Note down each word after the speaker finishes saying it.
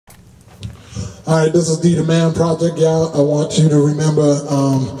All right, this is D the Man Project, y'all. I want you to remember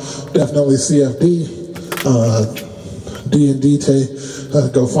definitely CFD, D and D-Tay.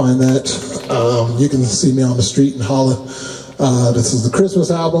 Go find that. You can see me on the street and holler. This is the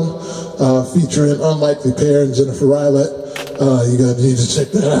Christmas album featuring Unlikely Pair and Jennifer Rylett. You gotta need to check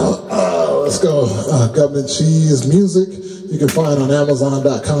that out. Let's go. Government Cheese Music. You can find on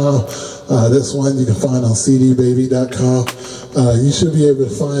Amazon.com. This one you can find on CDBaby.com. You should be able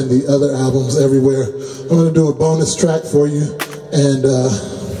to find the other albums everywhere. I'm going to do a bonus track for you and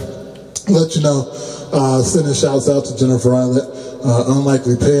let you know. Sending shouts out to Jennifer Rylett,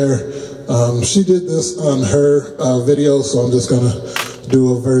 Unlikely Pair. She did this on her video, so I'm just going to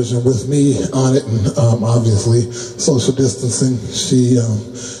do a version with me on it. And obviously, social distancing. She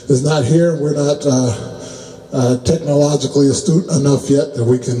is not here. We're not technologically astute enough yet that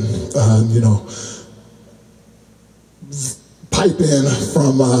we can, pipe in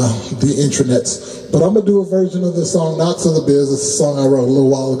from the intranets. But I'm going to do a version of this song, Not to the Biz. It's a song I wrote a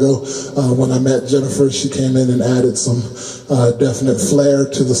little while ago. When I met Jennifer, she came in and added some definite flair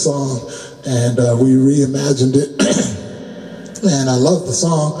to the song, and we reimagined it. And I love the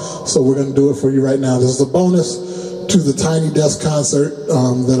song, so we're going to do it for you right now. This is a bonus to the Tiny Desk concert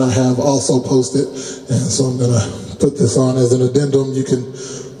that I have also posted, and so I'm going to put this on as an addendum. You can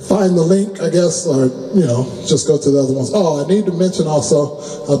find the link, I guess, or, just go to the other ones. Oh, I need to mention also,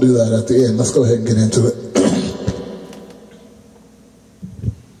 I'll do that at the end. Let's go ahead and get into it.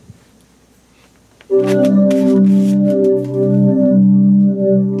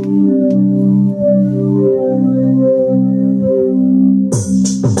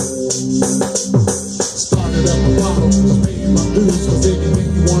 Started at the bottom, just paying my dues, cause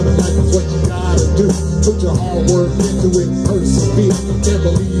anything you want in life is what you gotta do. Put your hard work into it, persevere. Can't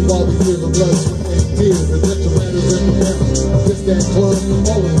believe all the years of blood, sweat, and tears. Reject your letters in the mail, kiss that club.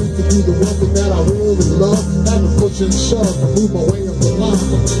 All of me to do the one thing that I really love. Have to push and shove, move my way up the line.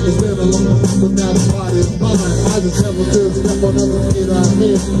 It's been a long time, but now the spot is mine. I just never could step on another kid I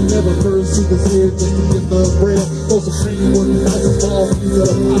had. Never first see this here just to get the bread. Most of the when the nights is all these to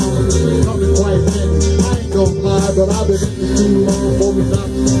the power. Coming quite handy, I ain't gonna lie, but I've been in this too long for me not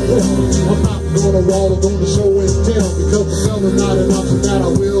to tell. I'm not gonna wall or gonna show and tell, because the fella not an option that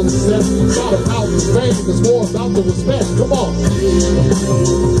I will accept. It's not about the fame, it's more about the respect. Come on.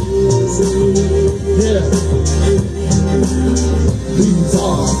 Yeah. These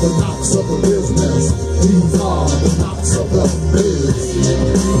are the knocks of the business. These are the knocks of the biz.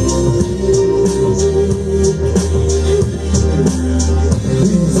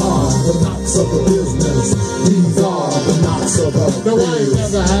 These are the knocks of the business. These are the knocks of the biz. Now I ain't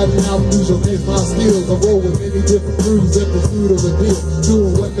never had an album to showcase my skills. I roll with many different crews in pursuit of a deal,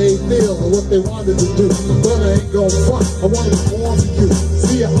 doing what they feel or what they wanted to do. But I ain't gon' front, I wanna perform for you.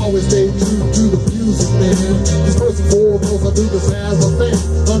 See, I always stay true to the music, man. Cause first and foremost, I do this as a fan.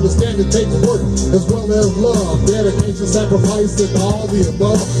 Understand it takes work as well as love, dedication, sacrifice, and all the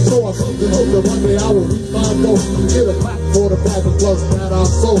above. So I hope that one day I will reach my goal. Get a plaque for the passion plus that I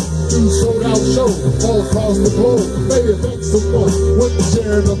sold. Two sold out shows all across the globe. Maybe thank someone with the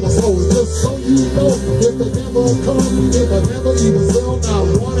sharing of my soul. Just so you know, if they never come, if I never even sell not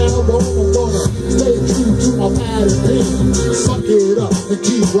one album, I'm gonna stay true to my pad and pen. Suck it up and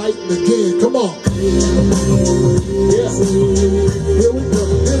keep writing again. Come on. Yeah. Here we go.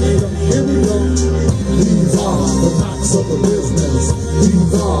 Here we go. These are the knocks of the business.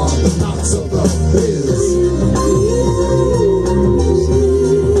 These are the knocks of the biz.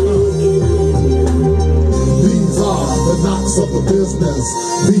 These are the knocks of the business.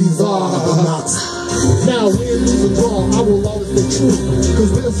 These are the knocks. Now, win, lose, or draw, I will always stay true.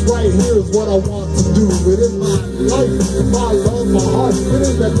 Cause this right here is what I want to do. It is my life, my love, my heart. It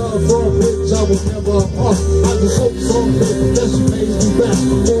is that love from which I will never part. I just hope someday that she pays me back.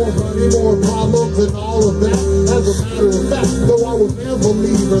 More money, more problems, and all of that. As a matter of fact, though I will never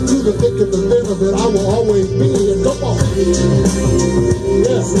leave her, through the thick and the thin of it, I will always be. And come on.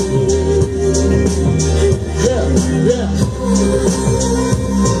 Yes. Yeah, yeah.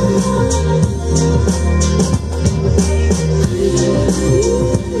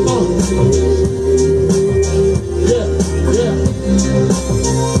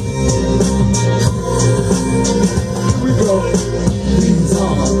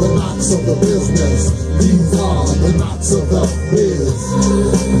 Of the business, these are the knocks of the biz.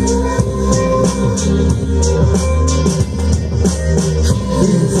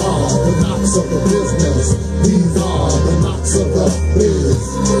 These are the knocks of the business. These are the knocks of the biz.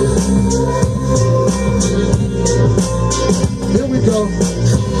 Here we go.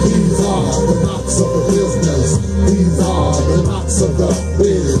 These are the knocks of the business. These are the knocks of the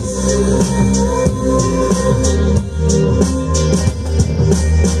biz.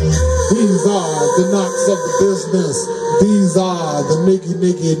 of the business. These are the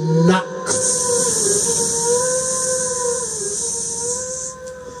niggy knocks.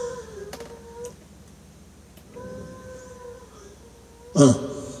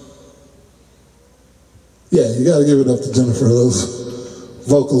 Yeah, you gotta give it up to Jennifer. Those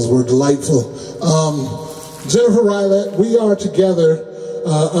vocals were delightful. Jennifer Rylett, we are together,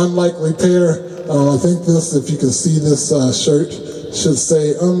 unlikely pair. I think this, if you can see this shirt, should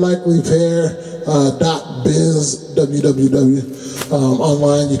say unlikelypair.biz, www.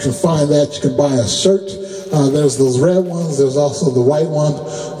 Online, you can find that. You can buy a shirt. There's those red ones. There's also the white one,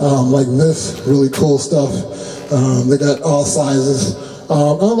 like this. Really cool stuff. They got all sizes.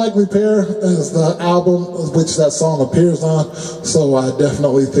 Unlikely Pair is the album which that song appears on, so I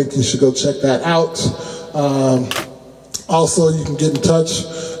definitely think you should go check that out. Also, you can get in touch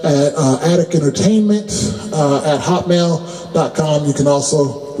at Attic Entertainment at hotmail.com. You can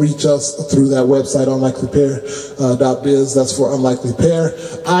also reach us through that website, unlikelypair.biz. That's for Unlikely Pair.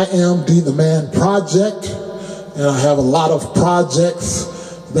 I am D the Man Project, and I have a lot of projects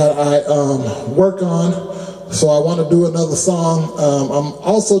that I work on. So I want to do another song. I'm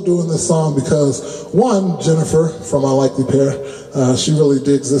also doing this song because, one, Jennifer from Unlikely Pair, she really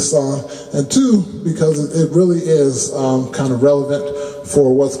digs this song. And two, because it really is kind of relevant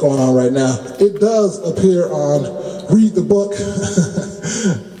for what's going on right now. It does appear on Read the Book,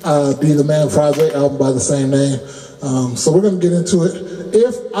 Be the Man Project, album by the same name. So we're going to get into it.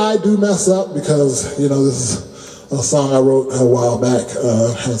 If I do mess up, because, you know, this is a song I wrote a while back,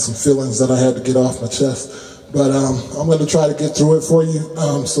 had some feelings that I had to get off my chest. But I'm going to try to get through it for you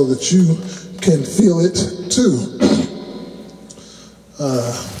so that you can feel it too.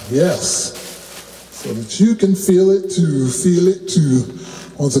 Yes. So that you can feel it too.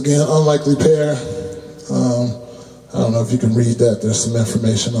 Once again, Unlikely Pair. I don't know if you can read that. There's some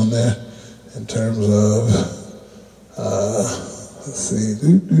information on there in terms of, let's see.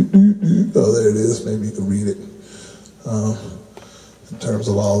 Oh, there it is. Maybe you can read it. In terms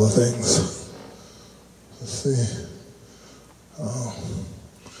of all the things. Let's see.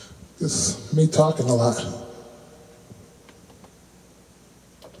 This is me talking a lot.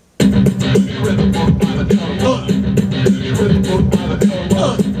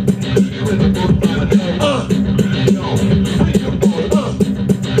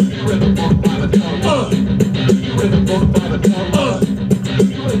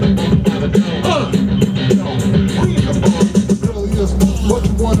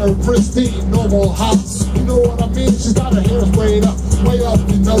 Pristine, normal house. You know what I mean? She's got her hair sprayed up, way up,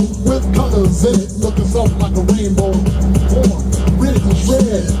 you know, with colors in it, looking something like a rainbow. Red is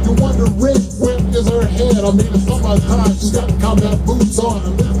red. You wonder, where is her head? I mean, in summertime, she's got combat boots on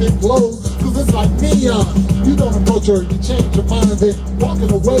and lipstick glows, cause it's like neon. You don't approach her, you change your mind, then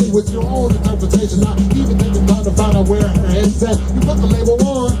walking away with your own interpretation. Not even taking time to find out where her head's at. You put the label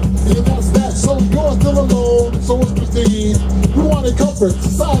on, and that's that. So you're still alone, so it's Christine. You wanted comfort,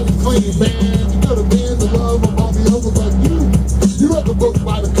 society clean, man. You could have been the love of all the others, but you read the book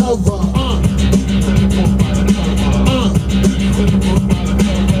by the cover.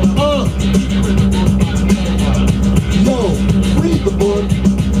 Yo, read the book.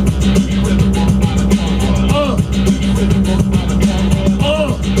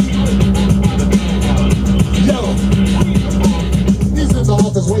 Yo, he's in the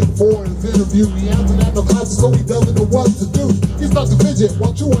office waiting for his interview. He hasn't had no classes, so he doesn't know what to do. He starts to fidget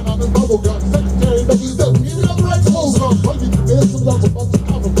while chewing on his bubble gum. Secretary doesn't even have the right clothes on. But you convinced him that's a bunch of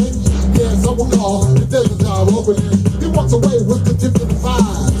conversations. Yeah, someone called, if there's a job opening. He walks away with contempt in his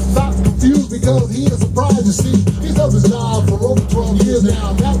eyes. Stops confused because he is surprised, you see. He's held his job for over 12 years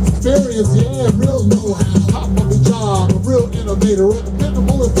now. That's experience, yeah, real know-how. Top of the job, a real innovator, a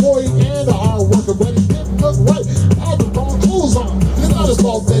dependable employee and a hard worker. But he didn't look right, had the wrong clothes on. It's not his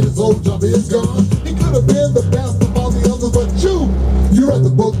fault that his old job is gone. He could have been the best of all the others, but you read the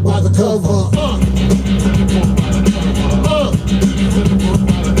book by the cover.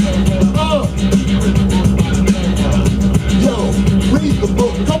 Yo, read the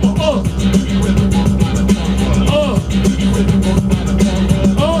book, come on.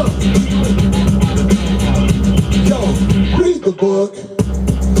 Yo, read the book.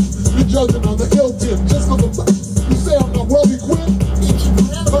 You're judging on the ill tip just for the you say I'm not well equipped,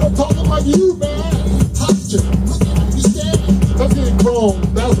 but I'm talking like you, man. Posture, look at how you standing. That's getting grown,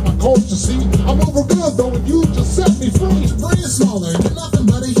 that's my culture, see. I'm over good though, and you just set me free. Your brain is smaller, you're nothing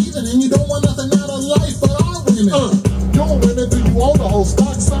but a heathen, and you don't want nothing out of life but our women. Your women, do you own the whole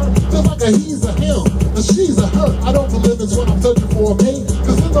stock, sir? Just like a he's a him, and she's a her. I don't believe it's when I'm searching for a mate,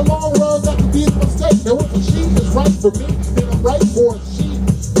 cause in the long run, that could be a mistake. Now if a she is right for me, then I'm right for a she.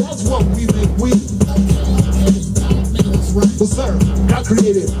 That's what we make we. Okay. Well, sir, I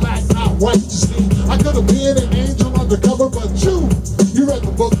created black, not white, you see. I could have been an angel undercover, but you read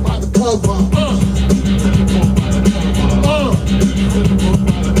the book by the cover.